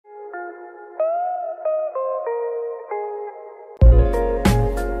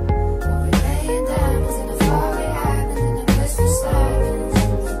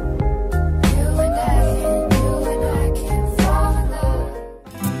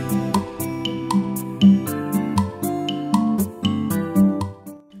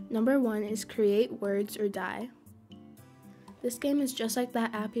is create words or die. This game is just like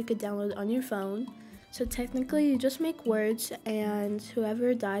that app you could download on your phone. So technically you just make words and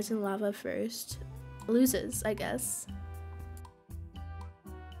whoever dies in lava first loses, I guess.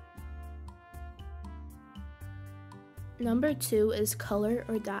 Number 2 is color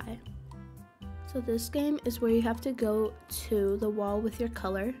or die. So this game is where you have to go to the wall with your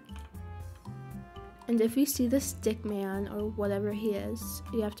color. And if you see the stick man or whatever he is,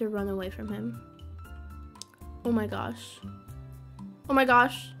 you have to run away from him. Oh my gosh. Oh my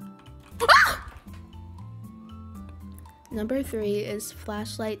gosh. Ah! Number 3 is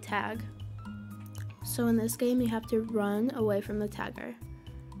flashlight tag. So in this game you have to run away from the tagger.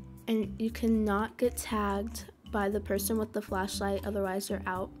 And you cannot get tagged by the person with the flashlight, otherwise you're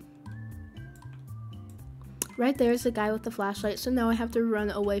out. Right there's the guy with the flashlight, so now I have to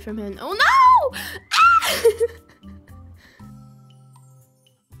run away from him. Oh no! Ah!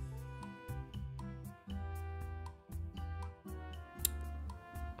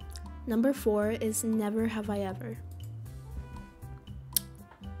 Number 4 is never have I ever.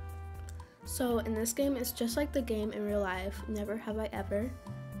 So in this game, it's just like the game in real life, never have I ever.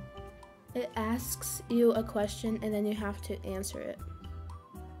 It asks you a question and then you have to answer it.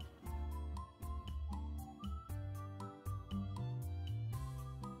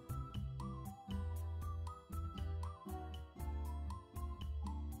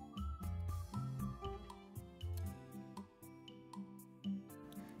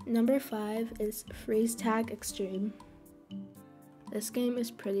 Number 5 is freeze tag extreme. This game is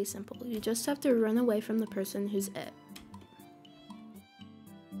pretty simple. You just have to run away from the person who's it.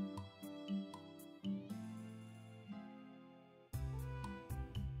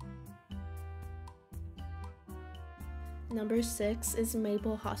 Number 6 is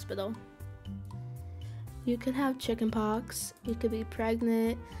Maple Hospital. You could have chickenpox, you could be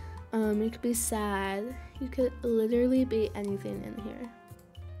pregnant, you could be sad, you could literally be anything in here.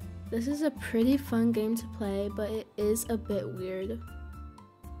 This is a pretty fun game to play, but it is a bit weird.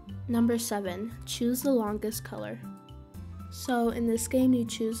 Number 7, choose the longest color. So in this game, you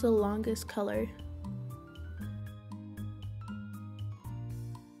choose the longest color.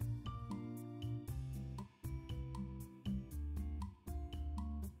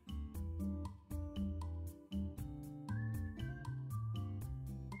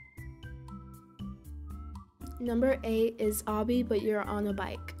 Number 8 is obby, but you're on a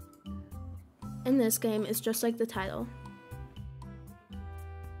bike. In this game, it's just like the title.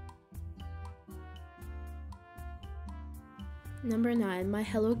 Number 9, My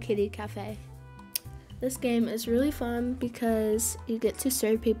Hello Kitty Cafe. This game is really fun because you get to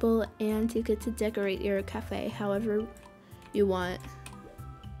serve people and you get to decorate your cafe however you want.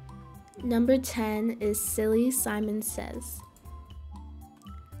 Number 10 is Silly Simon Says.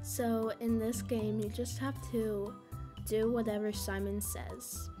 So in this game, you just have to do whatever Simon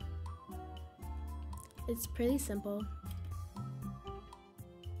says. It's pretty simple.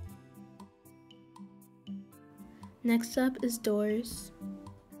 Next up is doors.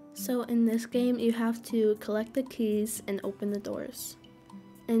 So in this game, you have to collect the keys and open the doors.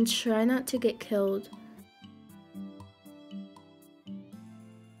 And try not to get killed.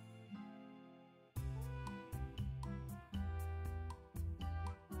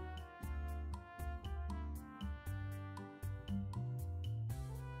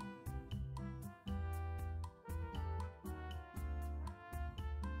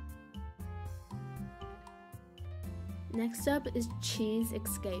 Next up is Cheese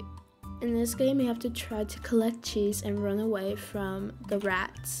Escape. In this game, you have to try to collect cheese and run away from the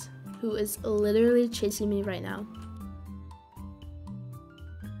rats, who is literally chasing me right now.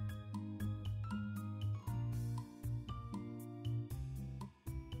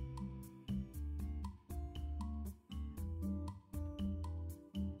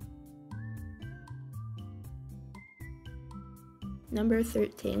 Number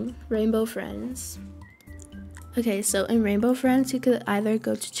 13, Rainbow Friends. Okay, so in Rainbow Friends, you could either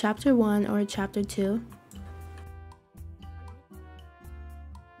go to chapter 1 or chapter 2.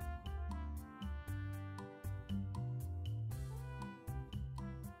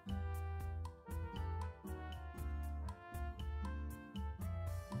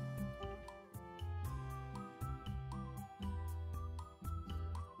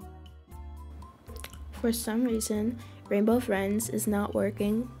 For some reason, Rainbow Friends is not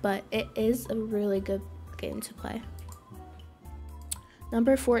working, but it is a really good game to play.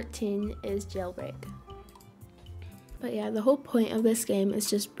 Number 14 is Jailbreak. But yeah, the whole point of this game is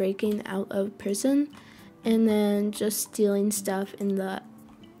just breaking out of prison and then just stealing stuff in the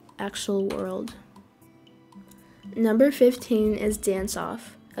actual world. Number 15 is Dance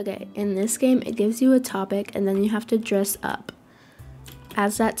Off. Okay, in this game, it gives you a topic and then you have to dress up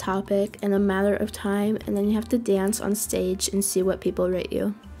as that topic in a matter of time, and then you have to dance on stage and see what people rate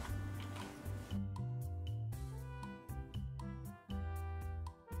you.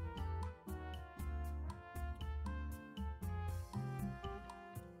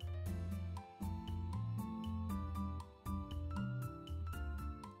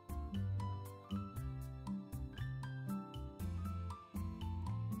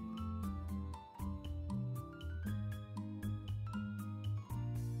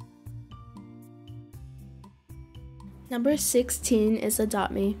 Number 16 is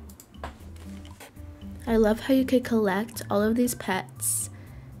Adopt Me. I love how you could collect all of these pets.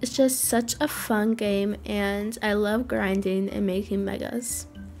 It's just such a fun game, and I love grinding and making megas.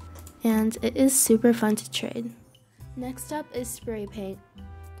 And it is super fun to trade. Next up is Spray Paint.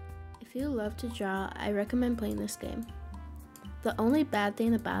 If you love to draw, I recommend playing this game. The only bad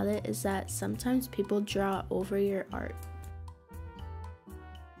thing about it is that sometimes people draw over your art.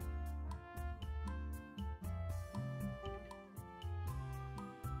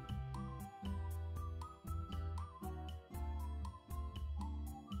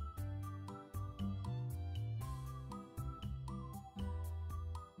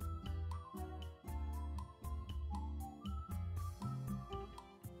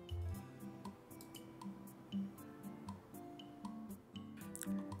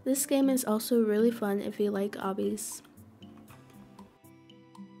 This game is also really fun if you like ibis.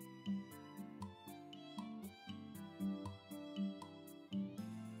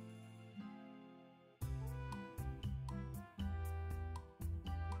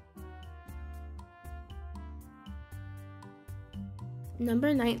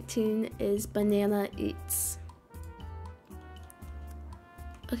 Number 19 is Banana Eats.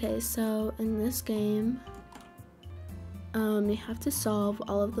 Okay, so in this game, you have to solve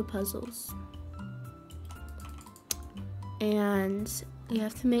all of the puzzles. And you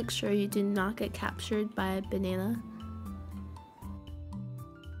have to make sure you do not get captured by a banana.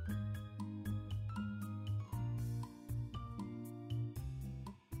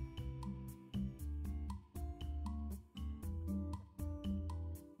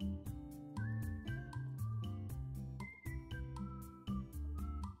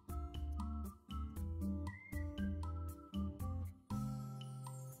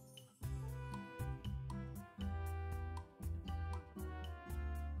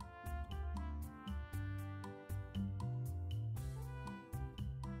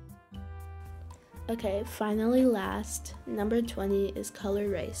 Okay, finally last, number 20 is Color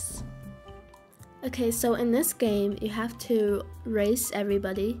Race. Okay, so in this game, you have to race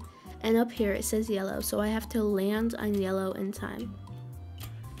everybody, and up here it says yellow, so I have to land on yellow in time.